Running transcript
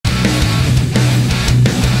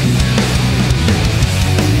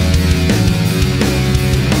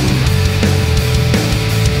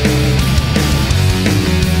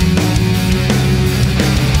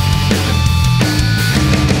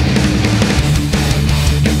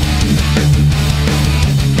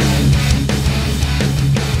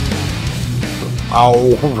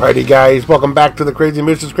Alrighty guys, welcome back to the Crazy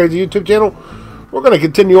Mrs. Crazy YouTube channel. We're going to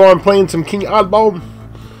continue on playing some King Oddball.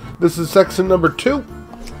 This is section number 2.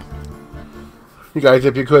 You guys,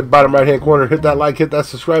 if you could, bottom right hand corner, hit that like, hit that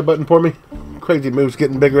subscribe button for me. Crazy moves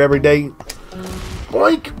getting bigger every day.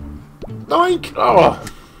 Boink! Doink!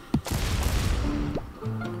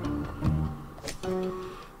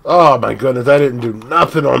 Oh my goodness, I didn't do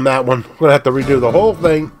nothing on that one. I'm going to have to redo the whole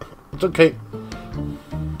thing. It's okay.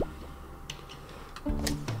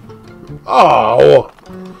 Oh!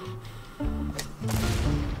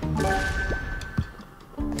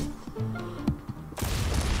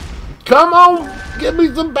 Come on! Give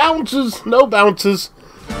me some bounces! No bounces.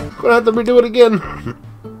 Gonna have to redo it again.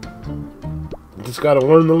 Just gotta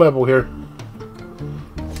learn the level here.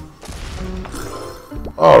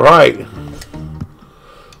 Alright.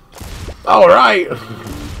 Alright!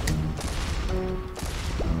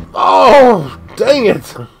 Oh! Dang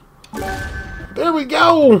it! There we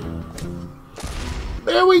go!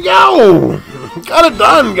 There we go! Got it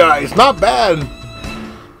done, guys. Not bad.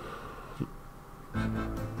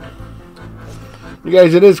 You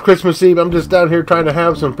guys, it is Christmas Eve. I'm just down here trying to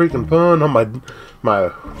have some freaking fun on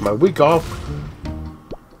my week off.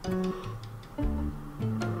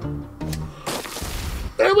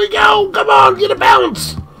 There we go! Come on, get a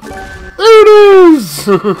bounce! There it is!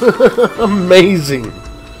 Amazing.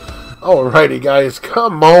 Alrighty guys,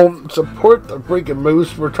 come on, support the freaking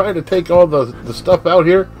moose. We're trying to take all the stuff out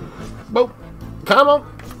here. Boop. Come on,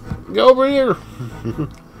 go over here.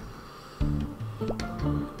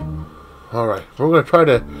 Alright, we're going to try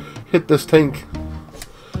to hit this tank.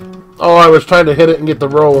 Oh, I was trying to hit it and get the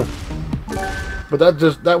roll. But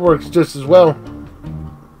that works just as well.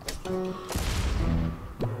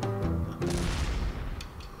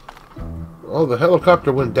 Oh, the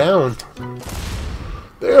helicopter went down.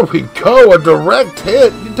 There we go, a direct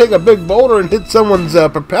hit. You take a big boulder and hit someone's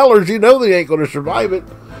propellers, you know they ain't going to survive it.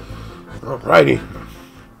 Alrighty.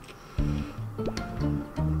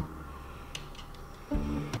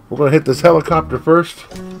 We're going to hit this helicopter first.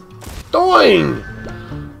 Doing!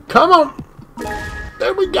 Come on!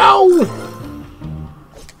 There we go!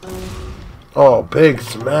 Oh, big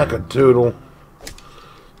smack-a-doodle.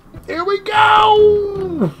 Here we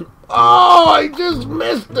go! Oh, I just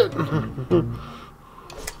missed it.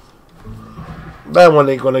 That one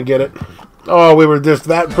ain't gonna get it. Oh, we were just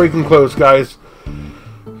that freaking close, guys.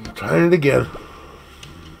 Trying it again.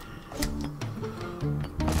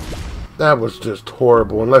 That was just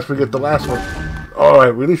horrible, unless we get the last one. Alright,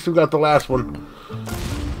 at least we got the last one.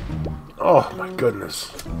 Oh, my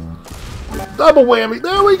goodness. Double whammy.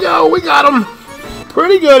 There we go. We got him.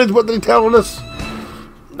 Pretty good is what they're telling us.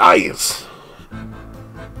 Nice.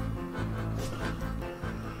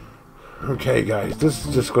 Okay, guys, this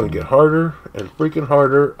is just going to get harder and freaking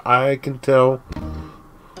harder. I can tell.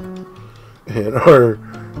 And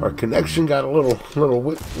our connection got a little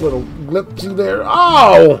glitchy there.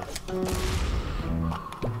 Oh!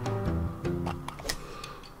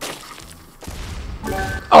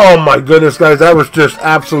 Oh my goodness, guys, that was just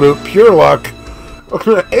absolute pure luck.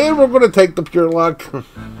 And we're going to take the pure luck.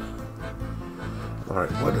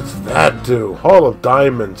 Alright, what does that do? Hall of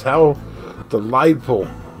Diamonds. How delightful.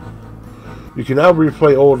 You can now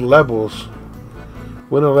replay old levels.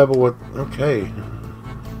 Win a level with... Okay.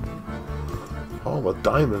 Hall of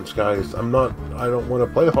Diamonds, guys. I don't want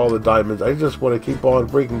to play Hall of Diamonds. I just want to keep on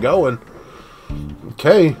freaking going.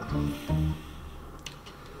 Okay.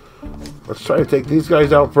 Let's try to take these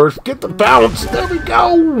guys out first. Get the bounce. There we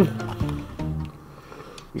go.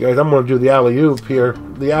 You guys, I'm going to do the alley-oop here.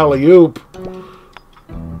 The alley-oop.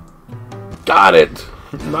 Got it.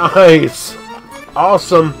 Nice.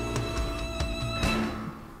 Awesome.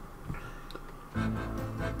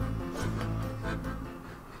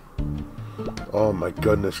 Oh my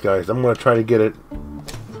goodness, guys. I'm going to try to get it.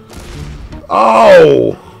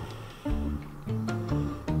 Oh!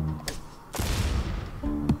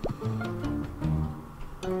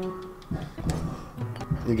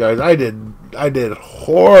 You guys, I did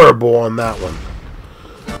horrible on that one.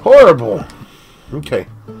 Horrible. Okay.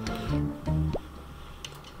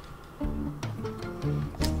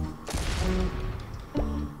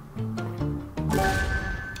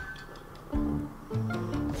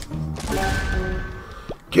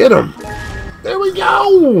 Get him! There we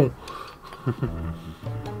go!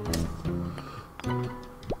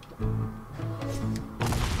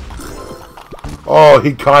 Oh,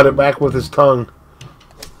 he caught it back with his tongue.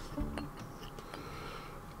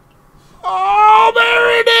 Oh,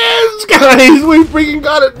 there it is, guys! We freaking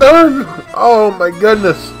got it done! Oh, my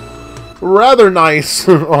goodness. Rather nice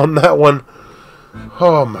on that one.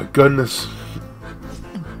 Oh, my goodness.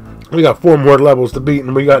 We got 4 more levels to beat,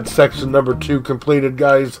 and we got section number 2 completed,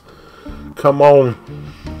 guys. Come on.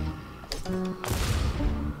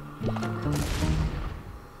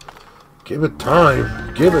 Give it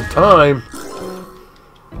time. Give it time.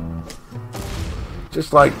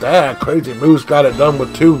 Just like that. Crazy Moose got it done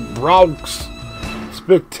with 2 broncs.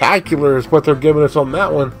 Spectacular is what they're giving us on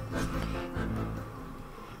that one.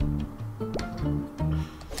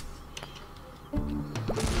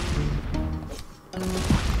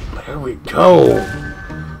 There we go.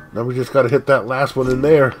 Now we just got to hit that last one in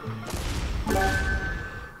there.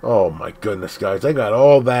 Oh my goodness, guys. I got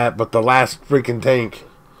all that but the last freaking tank.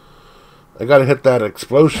 I got to hit that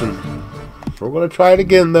explosion. We're going to try it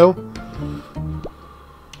again, though.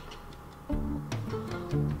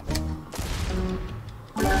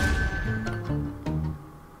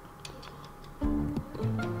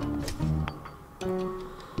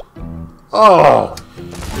 Oh!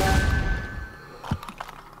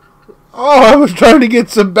 Oh, I was trying to get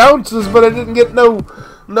some bounces, but I didn't get no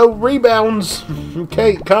rebounds.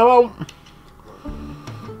 Okay, come on.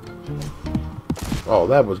 Oh,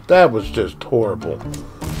 that was just horrible.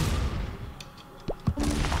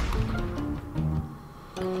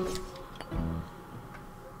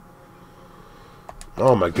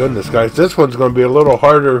 Oh my goodness, guys, this one's going to be a little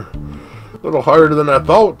harder than I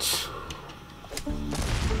thought.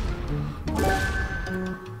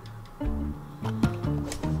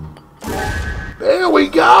 There we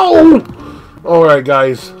go! Alright,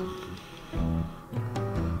 guys.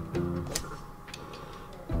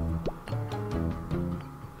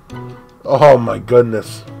 Oh my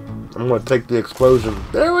goodness. I'm going to take the explosion.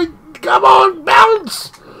 There we... Come on,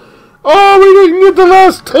 bounce! Oh, we didn't get the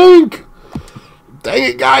last tank! Dang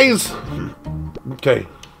it, guys! Okay.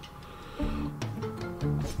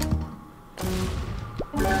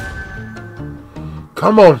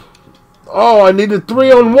 Come on. Oh, I needed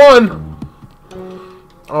 3 on 1.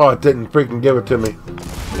 Oh, it didn't freaking give it to me.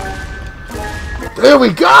 There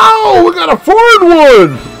we go! We got a 4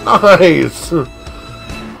 on 1! Nice!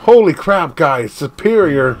 Holy crap, guys.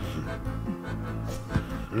 Superior.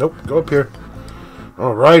 Nope, go up here.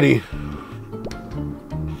 Alrighty.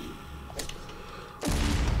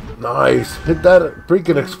 Nice. Hit that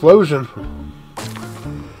freaking explosion.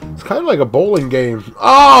 It's kind of like a bowling game.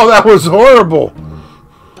 Oh, that was horrible!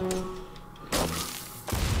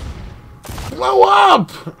 Blow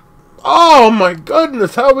up! Oh my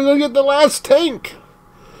goodness, how are we going to get the last tank?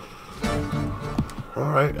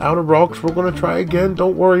 Alright, out of rocks, we're going to try again.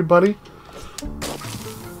 Don't worry, buddy.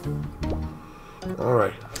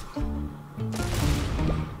 Alright.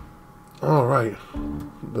 Alright.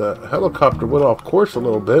 The helicopter went off course a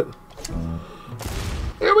little bit.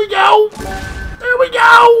 Here we go! There we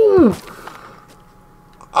go!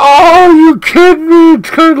 Oh, you kidding me? It's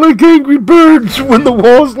kind of like Angry Birds when the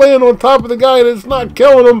walls land on top of the guy and it's not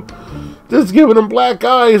killing him, just giving him black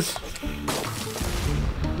eyes.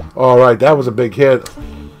 All right, that was a big hit.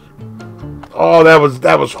 Oh,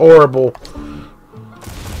 that was horrible.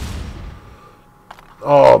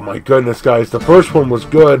 Oh my goodness, guys, the first one was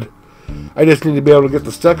good. I just need to be able to get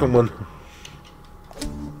the second one.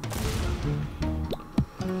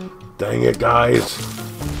 Dang it, guys.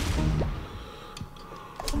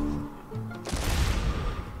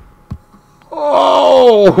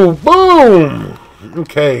 Oh, boom!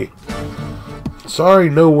 Okay. Sorry,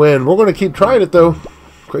 no win. We're going to keep trying it, though.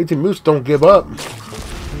 Crazy Moose don't give up.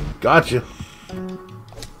 Gotcha.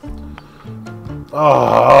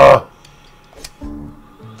 Ah.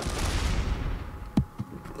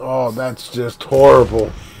 Oh, that's just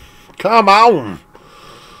horrible. Come on!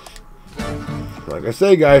 Like I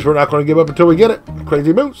say, guys, we're not going to give up until we get it.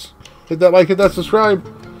 Crazy Moose. Hit that like, hit that subscribe.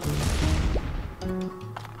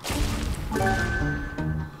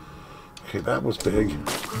 Okay, that was big.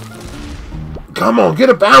 Come on, get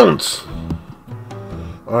a bounce!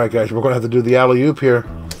 Alright, guys, we're going to have to do the alley-oop here.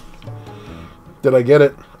 Did I get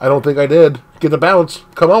it? I don't think I did. Get the bounce.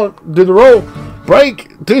 Come on, do the roll.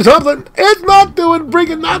 Break. Do something. It's not doing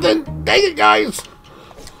freaking nothing. Dang it, guys.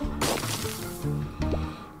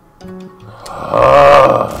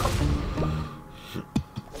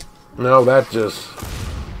 No, that just...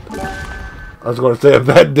 I was going to say, if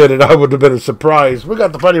that did it, I would have been a surprise. We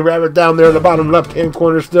got the bunny rabbit down there in the bottom left-hand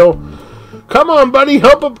corner still. Come on, buddy.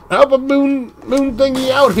 Help a moon thingy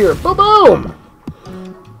out here. Boom, boom.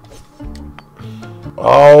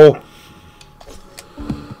 Oh.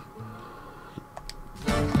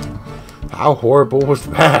 How horrible was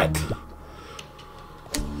that?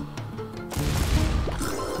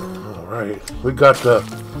 Alright. We got the...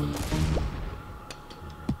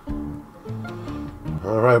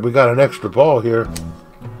 Alright, we got an extra ball here.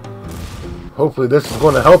 Hopefully this is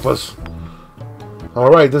going to help us.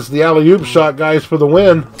 Alright, this is the alley-oop shot, guys, for the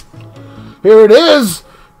win. Here it is!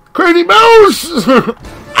 Crazy Moose!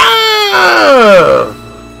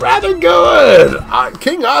 Ah! Rather good!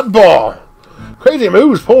 King Oddball! Crazy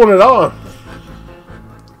Moose pulling it on.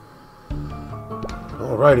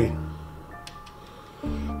 Alrighty.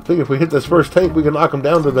 I think if we hit this first tank, we can knock him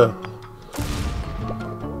down to the...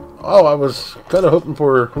 Oh, I was kind of hoping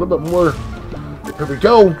for a little bit more. Here we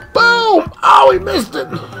go. Boom! Oh, he missed it!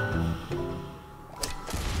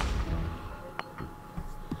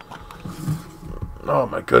 Oh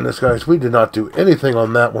my goodness, guys. We did not do anything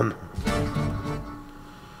on that one.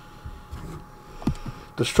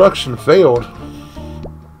 Destruction failed.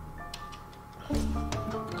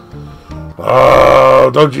 Oh,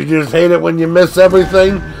 don't you just hate it when you miss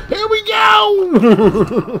everything? Here we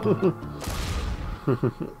go!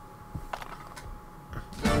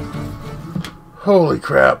 Holy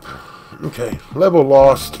crap. Okay, level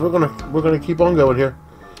lost. We're gonna keep on going here.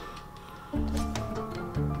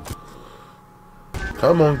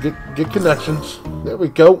 Come on, get connections. There we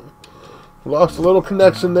go. Lost a little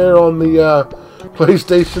connection there on the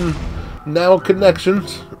PlayStation Now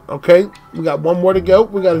connections. Okay, we got one more to go.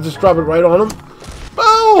 We got to just drop it right on them.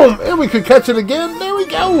 Boom! And we could catch it again. There we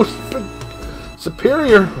go.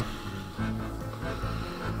 Superior.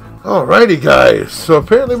 Alrighty, guys. So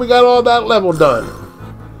apparently we got all that level done.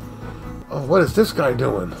 Oh, what is this guy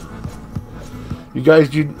doing? You guys,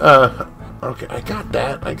 okay, I got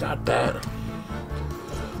that.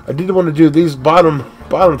 I did want to do these bottom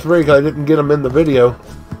three because I didn't get them in the video.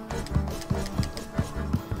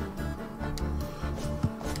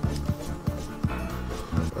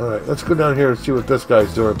 Alright, let's go down here and see what this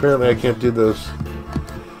guy's doing. Apparently I can't do those.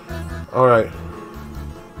 Alright.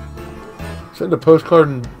 Send a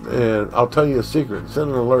postcard and I'll tell you a secret. Send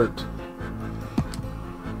an alert.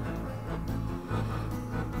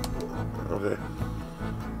 Okay.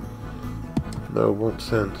 No, won't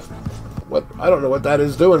send. What? I don't know what that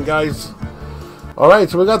is doing, guys. Alright,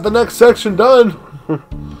 so we got the next section done.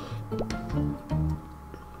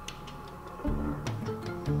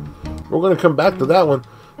 We're going to come back to that one.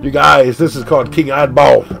 You guys, this is called King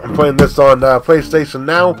Oddball. I'm playing this on PlayStation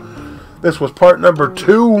Now. This was part number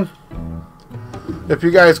 2. If you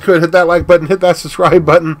guys could, hit that like button, hit that subscribe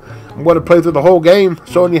button. I'm going to play through the whole game,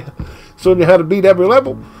 showing you how to beat every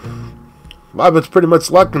level. A lot of it's pretty much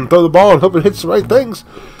luck and throw the ball and hope it hits the right things.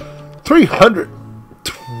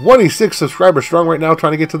 326 subscribers strong right now,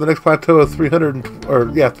 trying to get to the next plateau of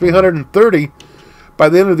 330 by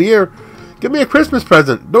the end of the year. Give me a Christmas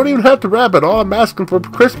present. Don't even have to wrap it. All I'm asking for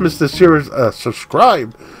Christmas this year is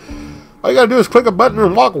subscribe. All you gotta do is click a button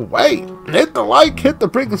and walk away. Hit the like, hit the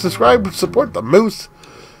freaking subscribe, support the Moose.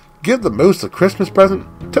 Give the Moose a Christmas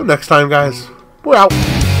present. Till next time, guys. We're out.